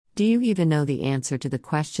Do you even know the answer to the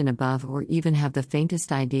question above or even have the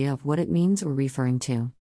faintest idea of what it means or referring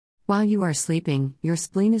to? While you are sleeping, your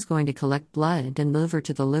spleen is going to collect blood and liver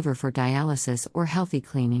to the liver for dialysis or healthy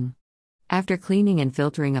cleaning. After cleaning and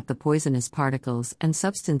filtering up the poisonous particles and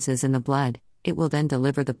substances in the blood, it will then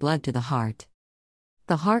deliver the blood to the heart.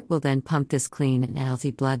 The heart will then pump this clean and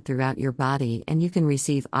healthy blood throughout your body and you can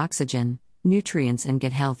receive oxygen, nutrients and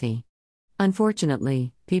get healthy.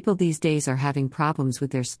 Unfortunately, people these days are having problems with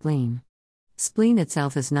their spleen. Spleen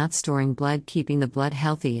itself is not storing blood, keeping the blood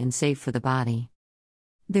healthy and safe for the body.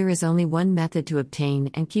 There is only one method to obtain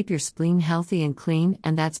and keep your spleen healthy and clean,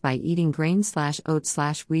 and that's by eating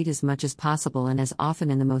grain/oat/wheat as much as possible and as often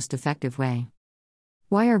in the most effective way.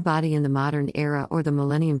 Why are body in the modern era or the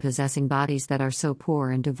millennium possessing bodies that are so poor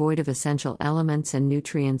and devoid of essential elements and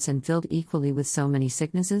nutrients and filled equally with so many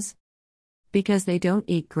sicknesses? Because they don't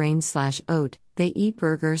eat grain/oat, they eat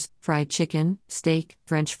burgers, fried chicken, steak,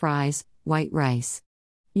 French fries, white rice.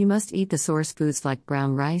 You must eat the source foods like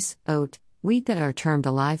brown rice, oat, wheat that are termed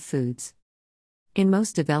alive foods. In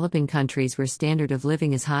most developing countries where standard of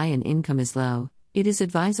living is high and income is low, it is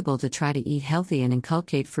advisable to try to eat healthy and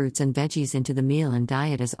inculcate fruits and veggies into the meal and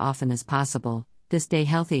diet as often as possible, to stay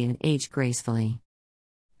healthy and age gracefully.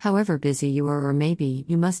 However busy you are or may be,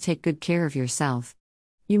 you must take good care of yourself.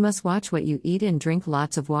 You must watch what you eat and drink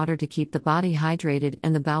lots of water to keep the body hydrated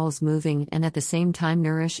and the bowels moving, and at the same time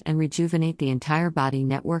nourish and rejuvenate the entire body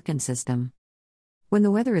network and system. When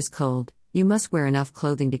the weather is cold, you must wear enough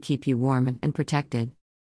clothing to keep you warm and protected.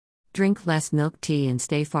 Drink less milk tea and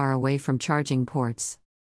stay far away from charging ports.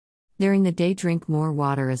 During the day, drink more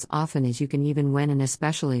water as often as you can, even when and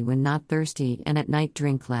especially when not thirsty, and at night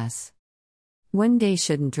drink less. One day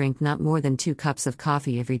shouldn't drink not more than 2 cups of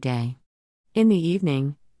coffee every day. In the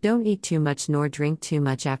evening, don't eat too much nor drink too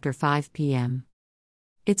much after 5 p.m.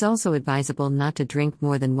 It's also advisable not to drink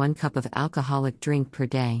more than 1 cup of alcoholic drink per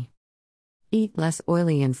day. Eat less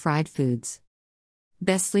oily and fried foods.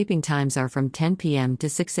 Best sleeping times are from 10 p.m. to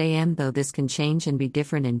 6 a.m., though this can change and be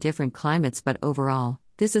different in different climates, but overall,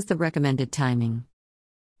 this is the recommended timing.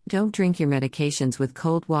 Don't drink your medications with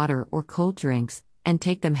cold water or cold drinks, and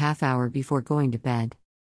take them half hour before going to bed.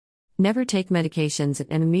 Never take medications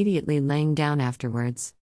and immediately laying down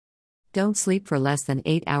afterwards. Don't sleep for less than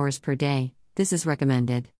 8 hours per day, this is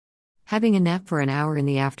recommended. Having a nap for an hour in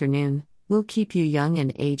the afternoon will keep you young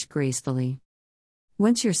and age gracefully.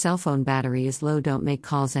 Once your cell phone battery is low, don't make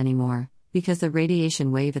calls anymore, because the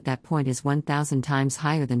radiation wave at that point is 1,000 times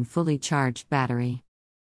higher than fully charged battery.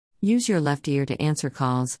 Use your left ear to answer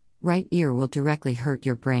calls, right ear will directly hurt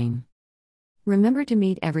your brain. Remember to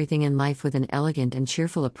meet everything in life with an elegant and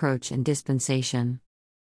cheerful approach and dispensation.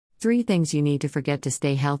 3 things you need to forget to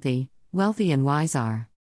stay healthy, wealthy and wise are: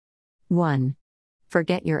 1.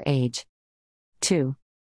 Forget your age. 2.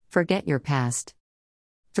 Forget your past.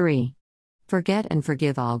 3. Forget and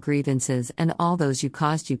forgive all grievances and all those who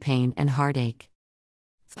caused you pain and heartache.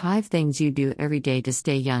 5 things you do every day to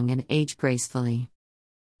stay young and age gracefully.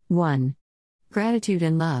 1. Gratitude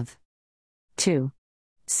and love. 2.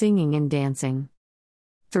 Singing and dancing.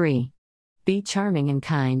 3. Be charming and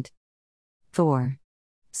kind. 4.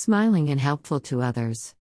 Smiling and helpful to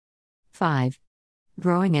others. 5.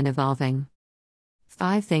 Growing and evolving.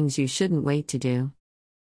 5 things you shouldn't wait to do.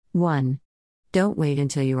 1. Don't wait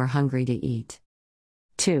until you are hungry to eat.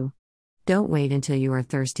 2. Don't wait until you are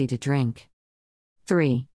thirsty to drink.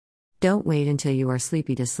 3. Don't wait until you are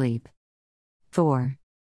sleepy to sleep. 4.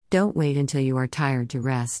 Don't wait until you are tired to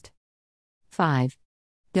rest. 5.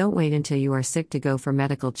 Don't wait until you are sick to go for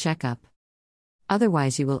medical checkup.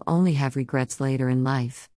 Otherwise, you will only have regrets later in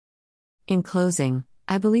life. In closing,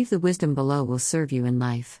 I believe the wisdom below will serve you in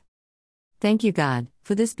life. Thank you, God,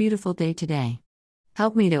 for this beautiful day today.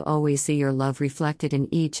 Help me to always see your love reflected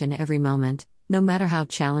in each and every moment, no matter how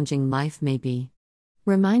challenging life may be.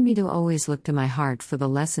 Remind me to always look to my heart for the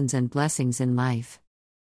lessons and blessings in life.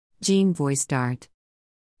 Jean Voice Dart.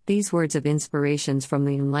 These words of inspirations from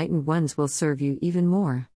the enlightened ones will serve you even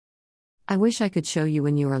more. I wish I could show you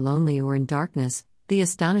when you are lonely or in darkness, the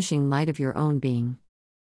astonishing light of your own being.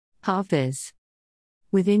 Hafiz.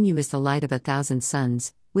 Within you is the light of 1,000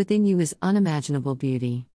 suns, within you is unimaginable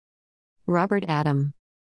beauty. Robert Adam.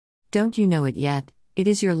 Don't you know it yet? It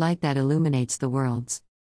is your light that illuminates the worlds.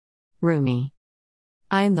 Rumi.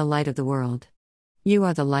 I am the light of the world. You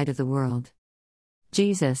are the light of the world.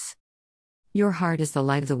 Jesus. Your heart is the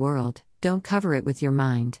light of the world, don't cover it with your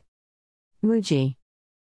mind. Muji.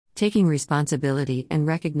 Taking responsibility and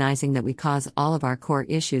recognizing that we cause all of our core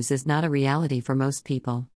issues is not a reality for most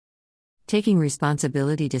people. Taking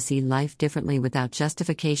responsibility to see life differently without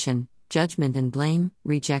justification, judgment and blame,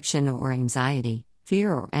 rejection or anxiety,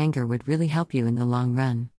 fear or anger would really help you in the long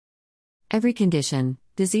run. Every condition,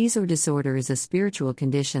 disease or disorder is a spiritual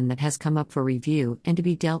condition that has come up for review and to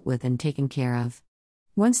be dealt with and taken care of.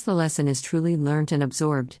 Once the lesson is truly learnt and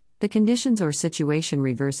absorbed, the conditions or situation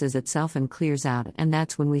reverses itself and clears out, and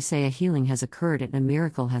that's when we say a healing has occurred and a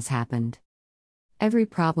miracle has happened. Every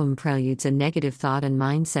problem preludes a negative thought and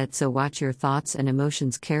mindset, so watch your thoughts and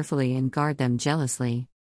emotions carefully and guard them jealously.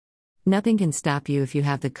 Nothing can stop you if you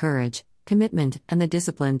have the courage, commitment, and the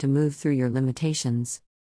discipline to move through your limitations.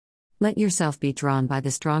 Let yourself be drawn by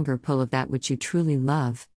the stronger pull of that which you truly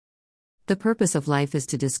love. The purpose of life is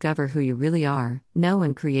to discover who you really are, know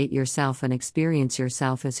and create yourself and experience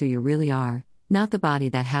yourself as who you really are, not the body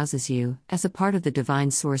that houses you, as a part of the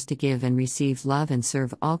divine source to give and receive love and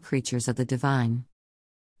serve all creatures of the divine.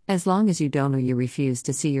 As long as you don't or you refuse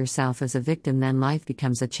to see yourself as a victim, then life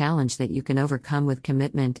becomes a challenge that you can overcome with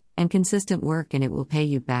commitment and consistent work, and it will pay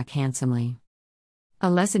you back handsomely. A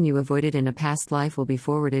lesson you avoided in a past life will be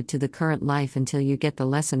forwarded to the current life until you get the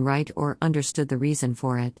lesson right or understood the reason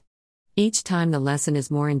for it. Each time the lesson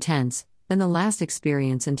is more intense than the last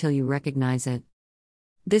experience until you recognize it.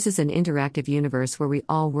 This is an interactive universe where we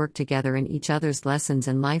all work together in each other's lessons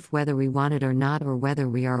in life, whether we want it or not, or whether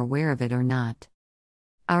we are aware of it or not.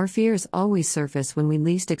 Our fears always surface when we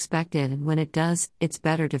least expect it, and when it does, it's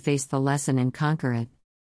better to face the lesson and conquer it.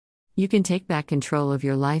 You can take back control of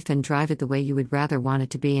your life and drive it the way you would rather want it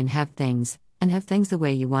to be, and have things the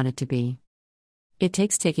way you want it to be. It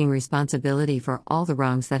takes taking responsibility for all the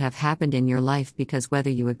wrongs that have happened in your life, because whether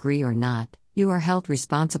you agree or not, you are held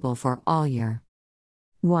responsible for all your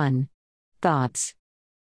 1. Thoughts.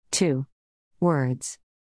 2. Words.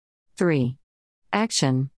 3.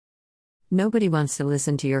 Action. Nobody wants to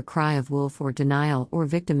listen to your cry of wolf or denial or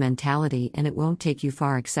victim mentality, and it won't take you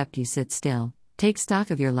far except you sit still, take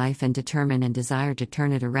stock of your life, and determine and desire to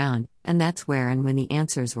turn it around, and that's where and when the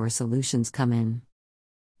answers or solutions come in.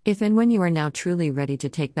 If and when you are now truly ready to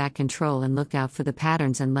take back control and look out for the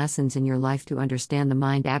patterns and lessons in your life to understand the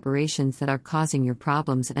mind aberrations that are causing your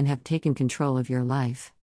problems and have taken control of your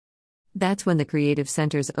life. That's when the creative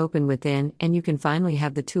centers open within, and you can finally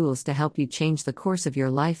have the tools to help you change the course of your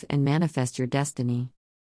life and manifest your destiny.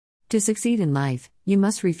 To succeed in life, you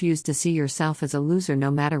must refuse to see yourself as a loser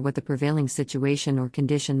no matter what the prevailing situation or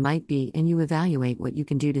condition might be, and you evaluate what you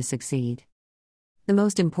can do to succeed. The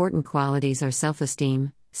most important qualities are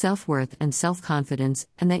self-esteem, self-worth, and self-confidence,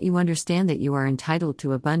 and that you understand that you are entitled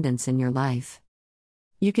to abundance in your life.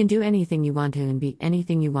 You can do anything you want to and be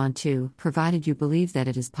anything you want to, provided you believe that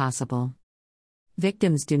it is possible.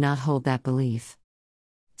 Victims do not hold that belief.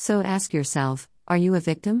 So ask yourself, are you a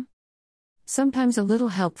victim? Sometimes a little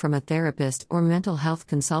help from a therapist or mental health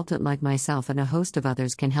consultant like myself and a host of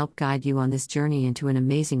others can help guide you on this journey into an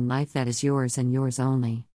amazing life that is yours and yours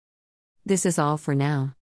only. This is all for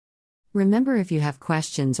now. Remember, if you have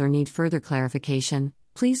questions or need further clarification,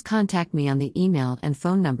 please contact me on the email and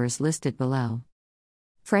phone numbers listed below.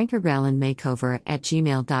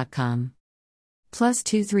 frankerballenmakeover@gmail.com.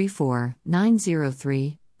 +234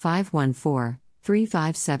 903 514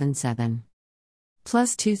 3577.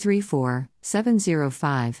 +234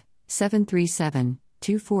 705 737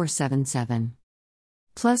 2477.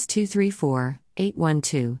 +234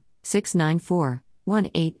 812 694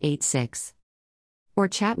 1886. Or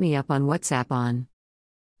chat me up on WhatsApp on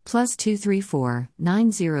 +234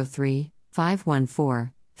 903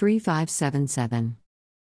 514 3577.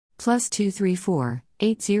 +234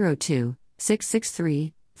 802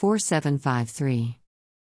 663 4753.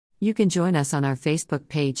 You can join us on our Facebook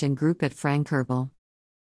page and group at Frank Herbal,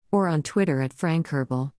 or on Twitter at Frank Herbal.